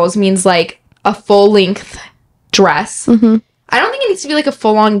for girls, means like a full length dress. I don't think it needs to be like a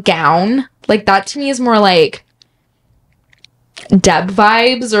full on gown. Like that to me is more like Deb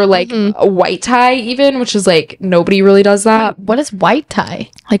vibes, or like a white tie even, which is like nobody really does that. What is white tie?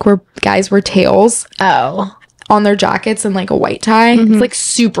 Like where guys wear tails on their jackets and like a white tie. It's like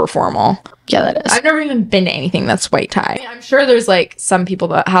super formal. Yeah, that is. I've never even been to anything that's white tie. I mean, I'm sure there's like some people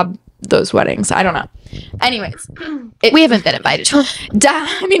that have those weddings. I don't know. Anyways, we haven't been invited.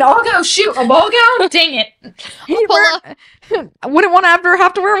 I mean, I'll go. Shoot, a ball gown? Dang it. I wouldn't want to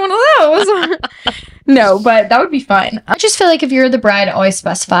have to wear one of those. No, but that would be fun. I just feel like if you're the bride, always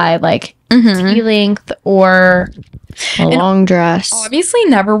specify like tea length or a long dress. Obviously,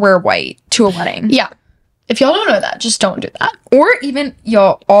 never wear white to a wedding. Yeah. If y'all don't know that, just don't do that. Or even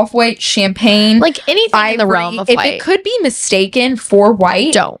y'all off-white, champagne. Like anything in the realm of if white. If it could be mistaken for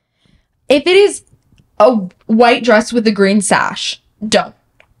white, don't. If it is a white dress with a green sash, don't.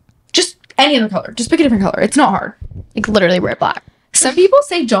 Just any other color. Just pick a different color. It's not hard. Like literally wear black. Some people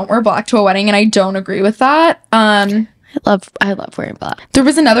say don't wear black to a wedding, and I don't agree with that. I love wearing black. There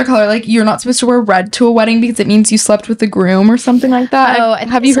was another color, like you're not supposed to wear red to a wedding because it means you slept with the groom or something like that. Oh,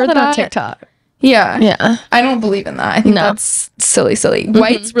 have you heard that on TikTok? Yeah. I don't believe in that. I think that's silly.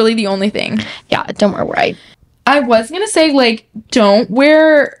 White's really the only thing. Yeah, don't wear white. I was gonna say, like, don't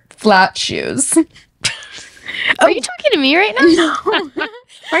wear flat shoes. Are you talking to me right now? No.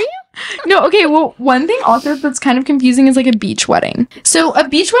 Are you? No, okay, well, one thing also that's kind of confusing is like a beach wedding. So a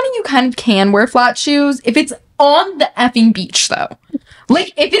beach wedding, you kind of can wear flat shoes if it's on the effing beach, though.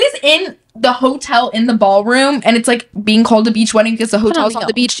 Like, if it is in the hotel in the ballroom and it's like being called a beach wedding because the hotel's on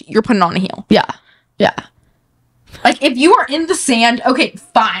the beach, you're putting on a heel. Yeah. Like, if you are in the sand, okay,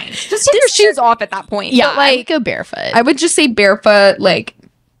 fine. Just take your shoes off at that point. Yeah, but, like, I would go barefoot. I would just say barefoot, like,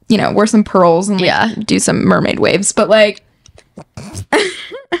 you know, wear some pearls and like, do some mermaid waves. But like,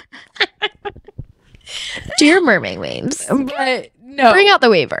 do your mermaid waves. But no, bring out the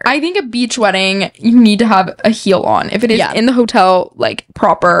waiver. I think a beach wedding, you need to have a heel on if it is in the hotel, like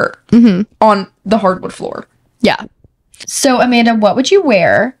proper on the hardwood floor. Yeah. So Amanda, what would you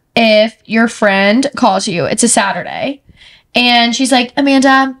wear if your friend calls you? It's a Saturday, and she's like,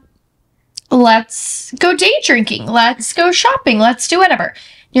 Amanda, let's go day drinking. Let's go shopping. Let's do whatever.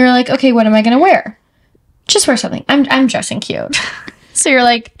 You're like, okay, what am I gonna wear? Just wear something. I'm dressing cute. So you're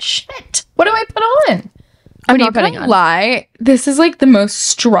like, shit, what do I put on? I'm not gonna lie, this is like the most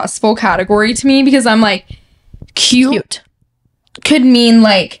stressful category to me because I'm like, cute could mean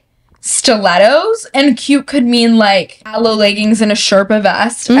like stilettos, and cute could mean like aloe leggings and a Sherpa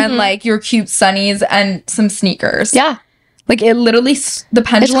vest and like your cute sunnies and some sneakers. Yeah. Like it literally, the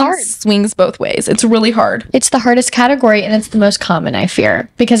pendulum swings both ways. It's really hard. It's the hardest category, and it's the most common, I fear,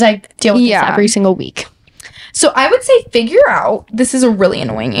 because I deal with this every single week. So I would say figure out, this is a really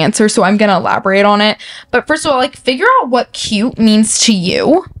annoying answer, so I'm going to elaborate on it. But first of all, like figure out what cute means to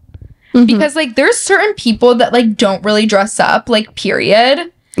you. Because like there's certain people that like don't really dress up, like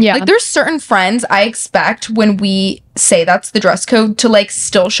period. Yeah. Like there's certain friends I expect when we say that's the dress code to like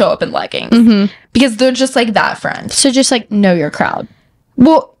still show up in leggings. Because they're just like that friend. So just like know your crowd.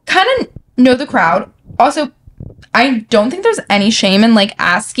 Well, kind of know the crowd. Also, I don't think there's any shame in like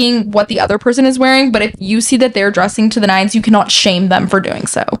asking what the other person is wearing, but if you see that they're dressing to the nines, you cannot shame them for doing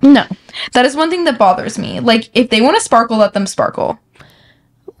so. No. That is one thing that bothers me. Like if they want to sparkle, let them sparkle.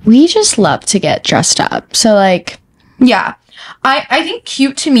 We just love to get dressed up. So like, yeah. I think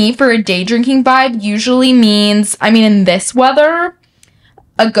cute to me for a day drinking vibe usually means, I mean, in this weather,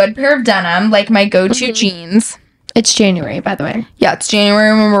 a good pair of denim, like my go-to jeans. It's January, by the way. Yeah, it's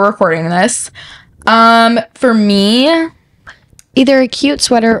January when we're recording this. For me, either a cute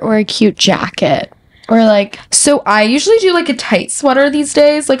sweater or a cute jacket. Or like, so I usually do like a tight sweater these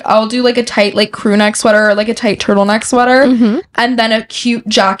days. Like I'll do like a tight like crew neck sweater or like a tight turtleneck sweater. And then a cute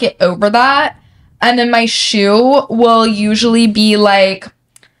jacket over that. And then my shoe will usually be like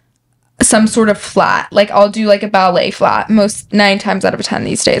some sort of flat. Like I'll do like a ballet flat. 9 times out of 10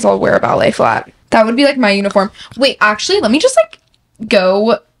 these days I'll wear a ballet flat. That would be like my uniform. Wait, actually, let me just like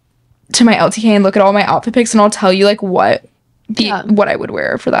go to my LTK and look at all my outfit pics, and I'll tell you like what I would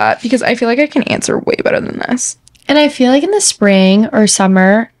wear for that, because I feel like I can answer way better than this. And I feel like in the spring or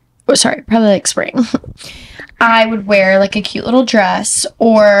summer, probably like spring, I would wear like a cute little dress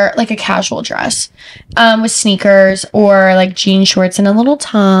or like a casual dress with sneakers or like jean shorts and a little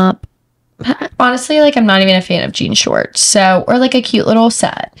top. Honestly, like I'm not even a fan of jean shorts, or like a cute little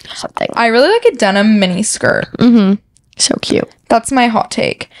set or something. I really like a denim mini skirt. So cute. That's my hot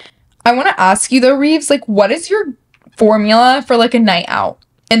take. I want to ask you though, Rives, like what is your formula for like a night out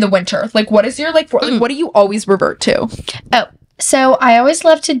in the winter? Like what is your like what do you always revert to? Oh, so I always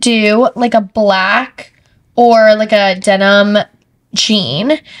love to do like a black or like a denim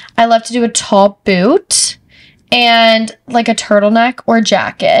jean. I love to do a tall boot and like a turtleneck or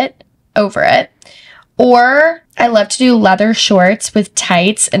jacket over it. Or I love to do leather shorts with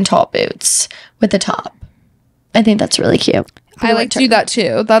tights and tall boots with the top. I think that's really cute. I like to do that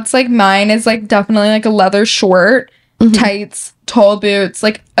too. That's like mine is like definitely like a leather short tights, tall boots,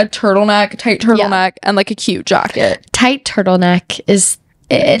 like a turtleneck, tight turtleneck, and like a cute jacket. Tight turtleneck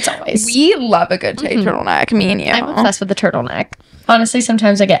it's always. We love a good tight turtleneck, me and you. I'm obsessed with the turtleneck. Honestly,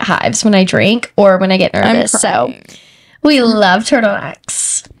 sometimes I get hives when I drink or when I get nervous. So we love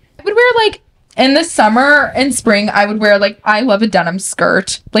turtlenecks. I would wear like in the summer and spring, I would wear like, I love a denim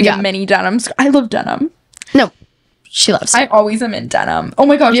skirt, like a mini denim skirt. I love denim. No, she loves it. I always am in denim. Oh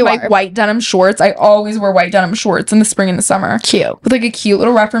my gosh, You my are. white denim shorts. I always wear white denim shorts in the spring and the summer. Cute. With like a cute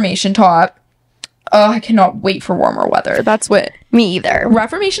little Reformation top. Oh, I cannot wait for warmer weather. That's what. Me either.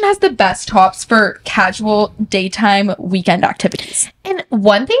 Reformation has the best tops for casual daytime weekend activities. And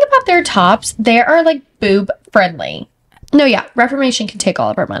one thing about their tops, they are like boob friendly. No, yeah, Reformation can take all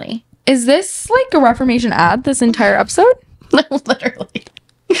of our money. Is this like a Reformation ad this entire episode? Literally.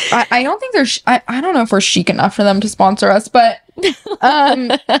 I don't think they're I don't know if we're chic enough for them to sponsor us, but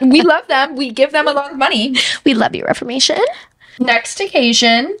we love them. We give them a lot of money. We love you, Reformation. Next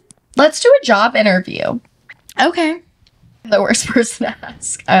occasion, let's do a job interview. Okay. The worst person to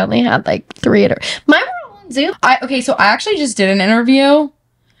ask. I only had like 3 Mine were all on Zoom. So I actually just did an interview.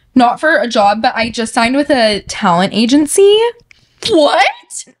 Not for a job, but I just signed with a talent agency. What?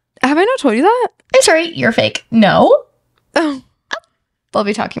 Have I not told you that? I'm sorry, you're fake. No? Oh. We'll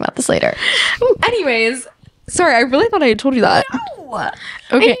be talking about this later. Anyways, sorry, I really thought I had told you that. No. Okay.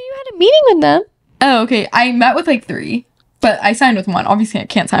 I knew you had a meeting with them. Oh, okay. I met with like 3, but I signed with 1. Obviously, I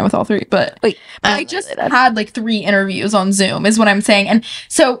can't sign with all 3, but Wait, I just had like 3 interviews on Zoom is what I'm saying. And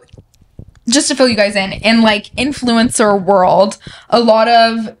so just to fill you guys in like influencer world, a lot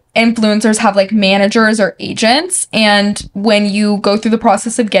of influencers have like managers or agents. And when you go through the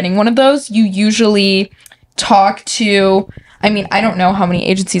process of getting one of those, you usually talk to, I mean, I don't know how many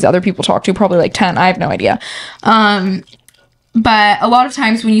agencies other people talk to, probably like 10. I have no idea. But a lot of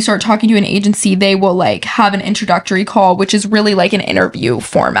times when you start talking to an agency, they will like have an introductory call, which is really like an interview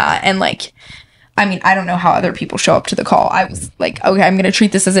format. And like, I mean, I don't know how other people show up to the call. I was like, okay, I'm going to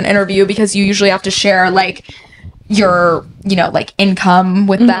treat this as an interview because you usually have to share like your, you know, like income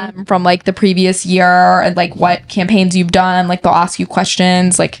with them from like the previous year and like what campaigns you've done. Like they'll ask you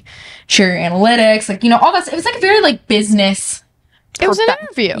questions, like share your analytics, like, you know, all that. It was like a very like business. It was an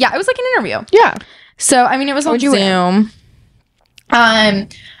interview. Yeah, it was like an interview. Yeah. So, I mean, it was on Zoom.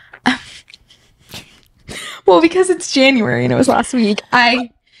 Well, because it's January and it was last week,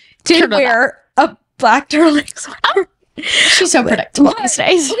 I did wear a black turtleneck sweater. She's so predictable these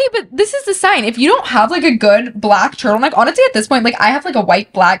days. Okay, but this is the sign. If you don't have like a good black turtleneck, honestly, at this point, like I have like a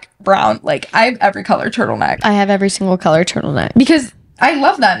white, black, brown, like I have every color turtleneck. I have every single color turtleneck. Because I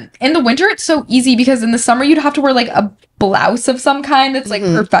love them. In the winter, it's so easy because in the summer, you'd have to wear like a blouse of some kind that's like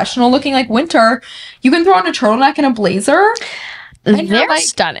professional looking. Like winter, you can throw on a turtleneck and a blazer. And they're like,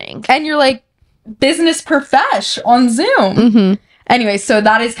 stunning. And you're like business profesh on Zoom. Anyway, so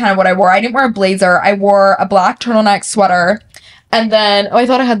that is kind of what I wore. I didn't wear a blazer. I wore a black turtleneck sweater. And then, oh, I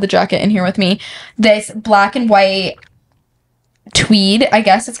thought I had the jacket in here with me. This black and white tweed, I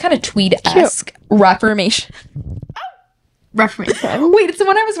guess. It's kind of tweed-esque Reformation. Reformation. Wait, it's the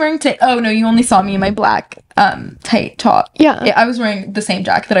one I was wearing today. Oh, no, you only saw me in my black tight top. Yeah. I was wearing the same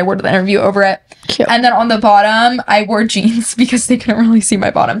jacket that I wore to the interview over it. Cute. And then on the bottom, I wore jeans because they couldn't really see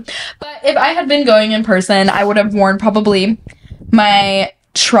my bottom. But if I had been going in person, I would have worn probably my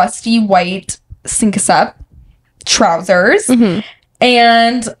trusty white Cinque trousers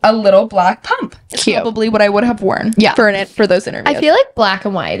and a little black pump. Cute. Probably what I would have worn for those interviews. I feel like black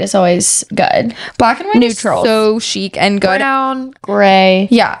and white is always good. Black and white Neutral. is so chic and good. Brown, gray.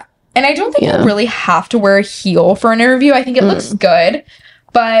 Yeah. And I don't think you really have to wear a heel for an interview. I think it looks good.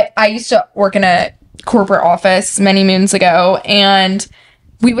 But I used to work in a corporate office many moons ago, and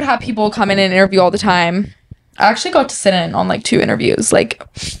we would have people come in and interview all the time. I actually got to sit in on like 2 interviews, like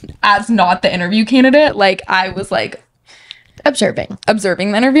as not the interview candidate. Like I was like observing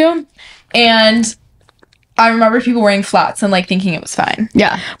the interview. And I remember people wearing flats and like thinking it was fine.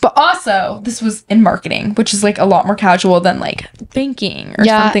 Yeah. But also this was in marketing, which is like a lot more casual than like banking or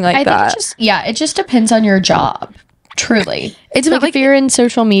something like that. It just depends on your job. Truly. It's like if you're in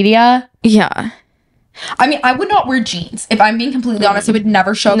social media. Yeah. I mean, I would not wear jeans. If I'm being completely honest, I would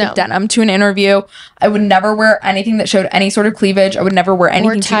never show up with denim to an interview. I would never wear anything that showed any sort of cleavage. I would never wear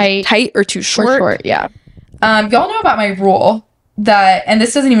anything too tight or too short. Yeah. Y'all know about my rule that, and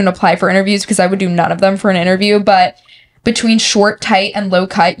this doesn't even apply for interviews because I would do none of them for an interview, but between short, tight, and low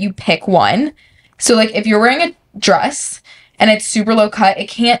cut, you pick one. So like if you're wearing a dress and it's super low cut, it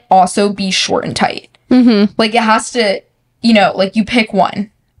can't also be short and tight. Like it has to, you know, like you pick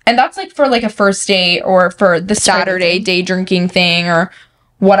one. And that's like for like a first date or for the Saturday day drinking thing or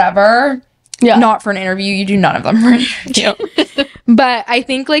whatever. Yeah. Not for an interview. You do none of them for an interview. But I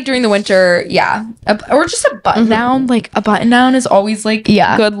think like during the winter, yeah. Or just a button down. Like a button down is always like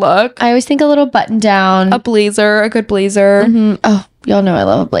good look. I always think a little button down. A blazer, a good blazer. Oh, y'all know I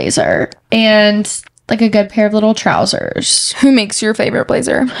love a blazer. And like a good pair of little trousers. Who makes your favorite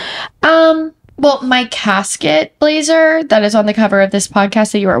blazer? Well, my casket blazer that is on the cover of this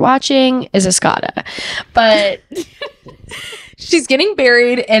podcast that you are watching is Escada. But she's getting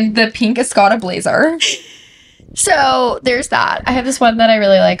buried in the pink Escada blazer. So there's that. I have this one that I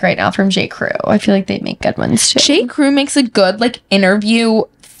really like right now from J. Crew. I feel like they make good ones too. J. Crew makes a good like interview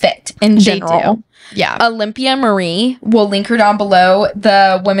fit in general. They do. Yeah. Olympia Marie, we'll link her down below,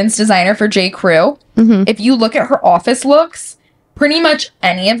 the women's designer for J. Crew. If you look at her office looks, pretty much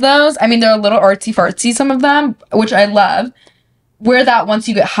any of those, I mean, they're a little artsy fartsy, some of them, which I love. Wear that once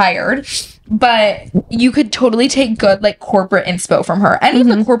you get hired. But you could totally take good, like, corporate inspo from her. Any of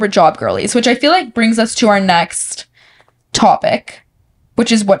the corporate job girlies, which I feel like brings us to our next topic,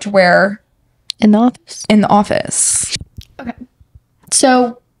 which is what to wear in the office. In the office. Okay.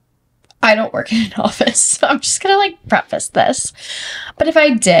 So, I don't work in an office, so I'm just gonna, like, preface this. But if I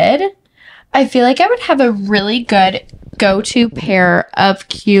did, I feel like I would have a really good go-to pair of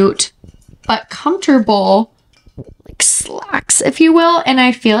cute but comfortable like slacks, if you will. And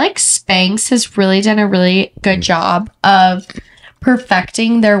I feel like Spanx has really done a really good job of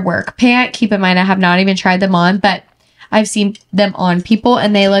perfecting their work pant. Keep in mind, I have not even tried them on, but I've seen them on people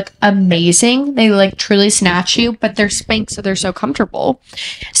and they look amazing. They like truly snatch you, but they're Spanx, so they're so comfortable.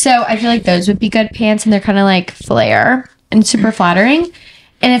 So I feel like those would be good pants, and they're kind of like flare and super flattering.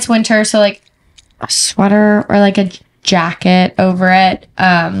 And it's winter, so like a sweater or like a jacket over it.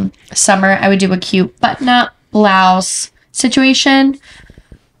 Summer, I would do a cute button-up blouse situation.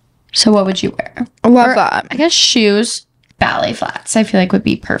 So what would you wear? I love that. I guess shoes, ballet flats, I feel like would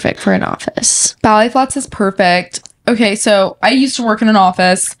be perfect for an office. Ballet flats is perfect. Okay, so I used to work in an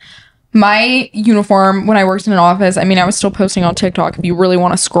office. My uniform when I worked in an office, I mean, I was still posting on TikTok if you really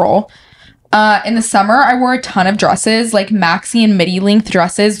want to scroll. In the summer, I wore a ton of dresses, like maxi and midi length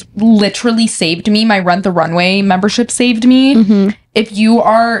dresses literally saved me. My Rent the Runway membership saved me. If you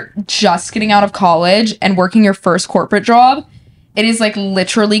are just getting out of college and working your first corporate job, it is like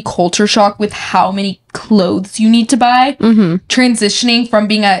literally culture shock with how many clothes you need to buy. Transitioning from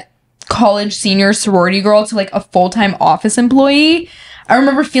being a college senior sorority girl to like a full-time office employee. I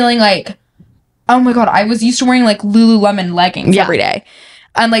remember feeling like, oh my God, I was used to wearing like Lululemon leggings every day.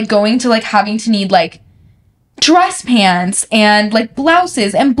 And, like, going to, like, having to need, like, dress pants and, like,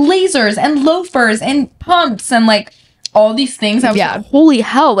 blouses and blazers and loafers and pumps and, like, all these things. I was like, holy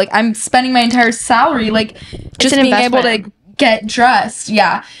hell. Like, I'm spending my entire salary, like, just being able to get dressed.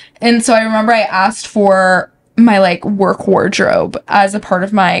 Yeah. And so I remember I asked for my, like, work wardrobe as a part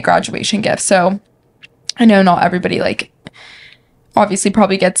of my graduation gift. So I know not everybody, like, obviously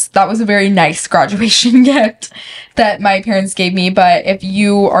probably gets, that was a very nice graduation gift that my parents gave me, but if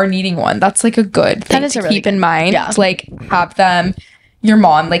you are needing one, that's like a good thing to keep in mind. To, like, have them, your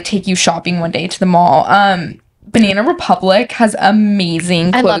mom, like, take you shopping one day to the mall. Banana Republic has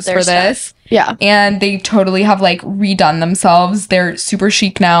amazing clothes for this. Yeah. And they totally have, like, redone themselves. They're super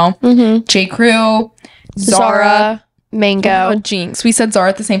chic now. J. Crew, Zara, Mango, Jinx. We said Zara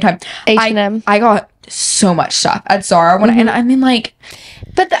at the same time. H&M. I got so much stuff at Zara and I mean, like,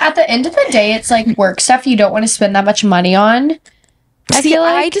 but at the end of the day, it's like work stuff you don't want to spend that much money on.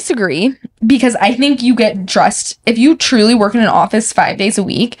 I disagree, because I think you get dressed if you truly work in an office 5 days a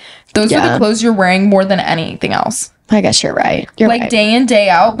week. Those are the clothes you're wearing more than anything else. I guess you're right. You're like right. Day in, day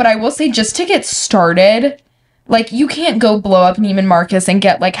out. But I will say, just to get started, like, you can't go blow up Neiman Marcus and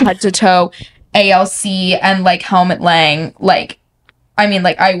get like head to toe ALC and like Helmut Lang. Like, I mean,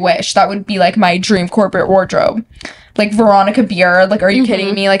 like, I wish that would be like my dream corporate wardrobe. Like Veronica Beer, like, are you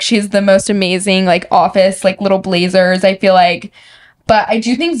kidding me? Like, she's the most amazing, like, office, like, little blazers, I feel like. But I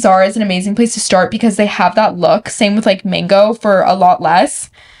do think Zara is an amazing place to start because they have that look. Same with, like, Mango for a lot less.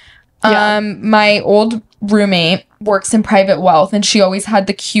 My old roommate works in private wealth, and she always had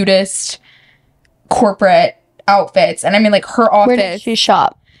the cutest corporate outfits. And I mean, like, her office. Where did she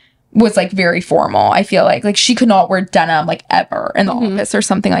shop? Was like very formal. I feel like she could not wear denim like ever in the office or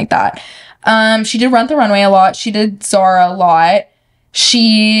something like that. She did Rent the Runway a lot. She did Zara a lot.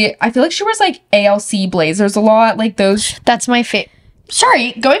 I feel like she wears like ALC blazers a lot. Like those. That's my favorite.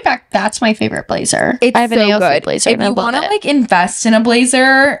 Sorry, going back, that's my favorite blazer. It's I have an so ALC good. blazer. If you want to like invest in a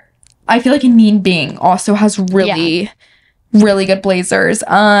blazer, I feel like a Mean Being also has really good blazers.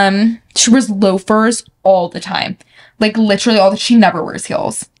 She wears loafers all the time. Like, literally she never wears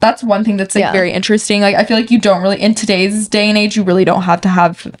heels. That's one thing that's, like, very interesting. Like, I feel like you don't really, in today's day and age, you really don't have to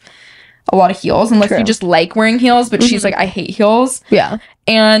have a lot of heels unless True. you just like wearing heels, but she's like, I hate heels. Yeah.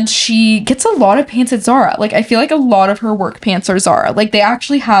 And she gets a lot of pants at Zara. Like, I feel like a lot of her work pants are Zara. Like, they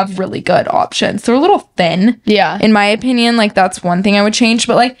actually have really good options. They're a little thin. Yeah. In my opinion. Like, that's one thing I would change.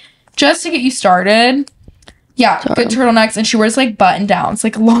 But, like, just to get you started, yeah, Zara. good turtlenecks. And she wears, like, button downs.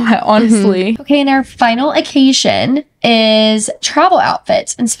 Like, a lot, honestly. Okay, and our final occasion is travel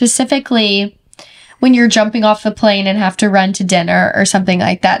outfits. And specifically, when you're jumping off the plane and have to run to dinner or something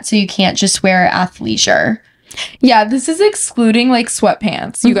like that. So you can't just wear athleisure. Yeah, this is excluding like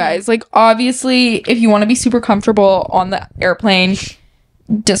sweatpants, you guys. Like, obviously, if you want to be super comfortable on the airplane,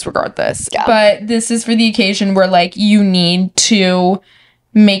 disregard this. Yeah. But this is for the occasion where like you need to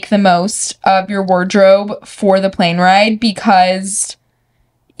make the most of your wardrobe for the plane ride because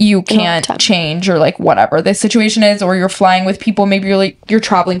you can't change or like whatever the situation is, or you're flying with people, maybe you're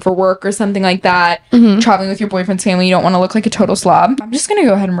traveling for work or something like that, traveling with your boyfriend's family, you don't want to look like a total slob. I'm just gonna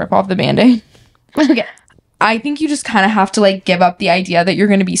go ahead and rip off the band-aid. Okay. I think you just kind of have to like give up the idea that you're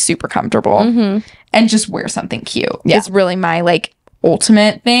going to be super comfortable and just wear something cute. Yeah. It's really my like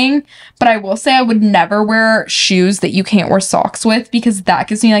ultimate thing. But I will say I would never wear shoes that you can't wear socks with because that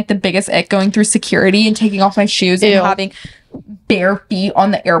gives me like the biggest ick going through security and taking off my shoes and having bare feet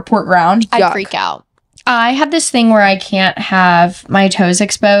on the airport ground. I freak out. I have this thing where I can't have my toes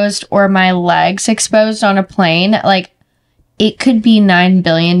exposed or my legs exposed on a plane. Like, it could be 9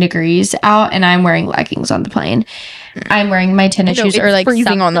 billion degrees out and I'm wearing leggings on the plane. I'm wearing my tennis shoes or like freezing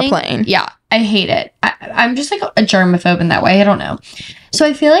something. on the plane. Yeah, I hate it. I'm just like a germaphobe in that way. I don't know. So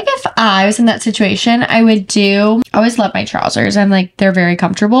I feel like if I was in that situation, I always love my trousers. I'm like, they're very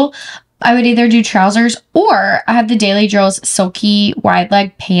comfortable. I would either do trousers or I have the Daily Drills silky wide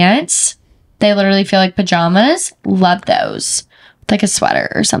leg pants. They literally feel like pajamas. Love those. Like a sweater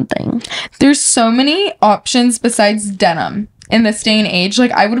or something. There's so many options besides denim in this day and age.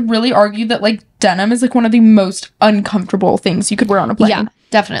 Like, I would really argue that like denim is like one of the most uncomfortable things you could wear on a plane. Yeah,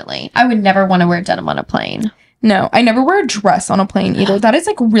 definitely. I would never want to wear denim on a plane. No, I never wear a dress on a plane either. That is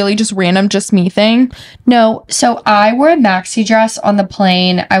like really just random, just me thing. No, so I wore a maxi dress on the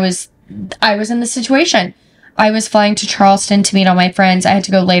plane. I was in the situation. I was flying to Charleston to meet all my friends. I had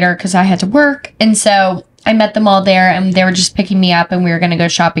to go later because I had to work. And so I met them all there and they were just picking me up and we were going to go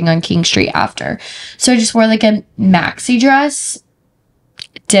shopping on King Street after. So I just wore like a maxi dress.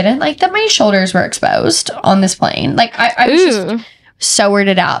 Didn't like that my shoulders were exposed on this plane. Like, I was just so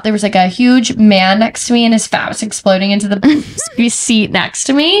weirded out. There was like a huge man next to me and his fat was exploding into the seat next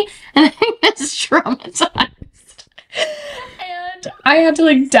to me. And I was traumatized. And I had to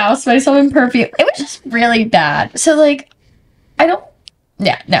like douse myself in perfume. It was just really bad. So like, I don't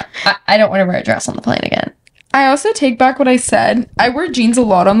want to wear a dress on the plane again. I also take back what I said. I wear jeans a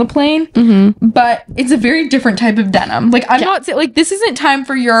lot on the plane, but it's a very different type of denim. Like, I'm not saying, like, this isn't time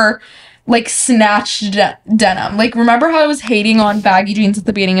for your, like, snatched denim. Like, remember how I was hating on baggy jeans at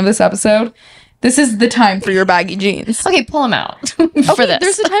the beginning of this episode? This is the time for your baggy jeans. Okay, pull them out for this.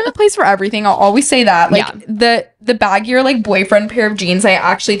 There's a time and place for everything. I'll always say that. Like, the baggier, like, boyfriend pair of jeans, I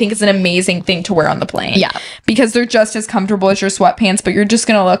actually think is an amazing thing to wear on the plane. Yeah. Because they're just as comfortable as your sweatpants, but you're just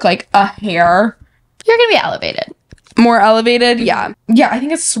going to look like a hair. You're going to be elevated. More elevated, yeah. Yeah, I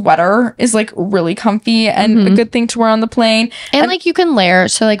think a sweater is, like, really comfy and a good thing to wear on the plane. And, like, you can layer,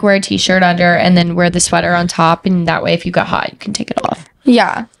 so, like, wear a t-shirt under and then wear the sweater on top, and that way, if you got hot, you can take it off.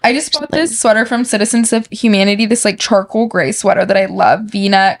 Yeah. I just bought this sweater from Citizens of Humanity, this, like, charcoal gray sweater that I love.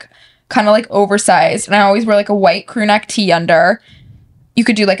 V-neck, kind of, like, oversized. And I always wear, like, a white crew neck tee under. You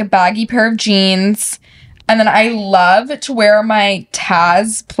could do, like, a baggy pair of jeans. And then I love to wear my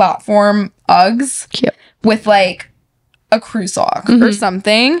Taz platform Uggs. Cute. With, like, a crew sock or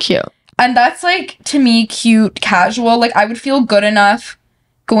something. Cute. And that's, like, to me, cute, casual. Like, I would feel good enough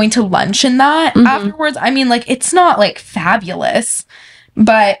going to lunch in that afterwards. I mean, like, it's not, like, fabulous,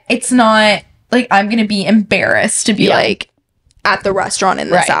 but it's not, like, I'm going to be embarrassed to be, like, at the restaurant in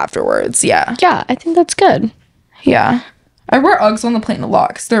this afterwards. Yeah. Yeah, I think that's good. Yeah. I wear Uggs on the plane a lot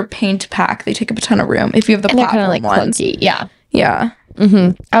because they're a pain to pack. They take up a ton of room if you have the platform like ones. clunky. Yeah. Yeah.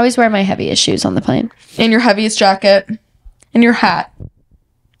 I always wear my heaviest shoes on the plane. And your heaviest jacket. And your hat.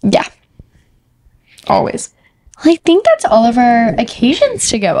 Yeah. Always. Well, I think that's all of our occasions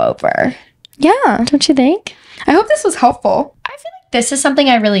to go over. Yeah. Don't you think? I hope this was helpful. I feel like this is something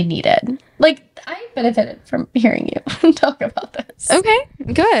I really needed. Like, I benefited from hearing you talk about this. Okay.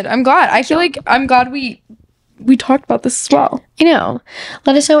 Good. I'm glad. I feel like I'm glad we talked about this as well. You know,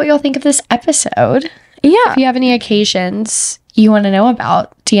 let us know what y'all think of this episode. Yeah. If you have any occasions you want to know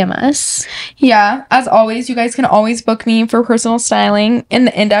about, DM us. Yeah. As always, you guys can always book me for personal styling in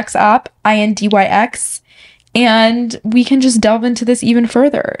the Index app, INDYX. and we can just delve into this even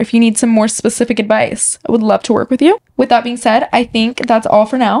further. If you need some more specific advice, I would love to work with you. With that being said, I think that's all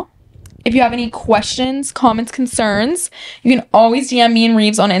for now. If you have any questions, comments, concerns, you can always DM me and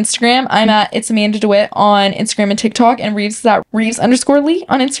Rives on Instagram. I'm at It's Amanda DeWitt on Instagram and TikTok, and Rives is at Rives_Lee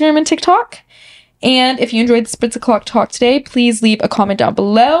on Instagram and TikTok. And if you enjoyed the Spritz O'Clock talk today, please leave a comment down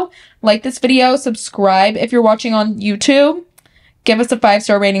below. Like this video, subscribe if you're watching on YouTube. Give us a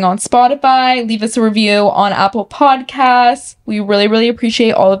 5-star rating on Spotify. Leave us a review on Apple Podcasts. We really, really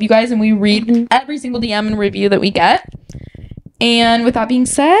appreciate all of you guys, and we read every single DM and review that we get. And with that being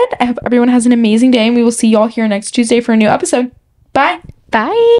said, I hope everyone has an amazing day, and we will see y'all here next Tuesday for a new episode. Bye. Bye.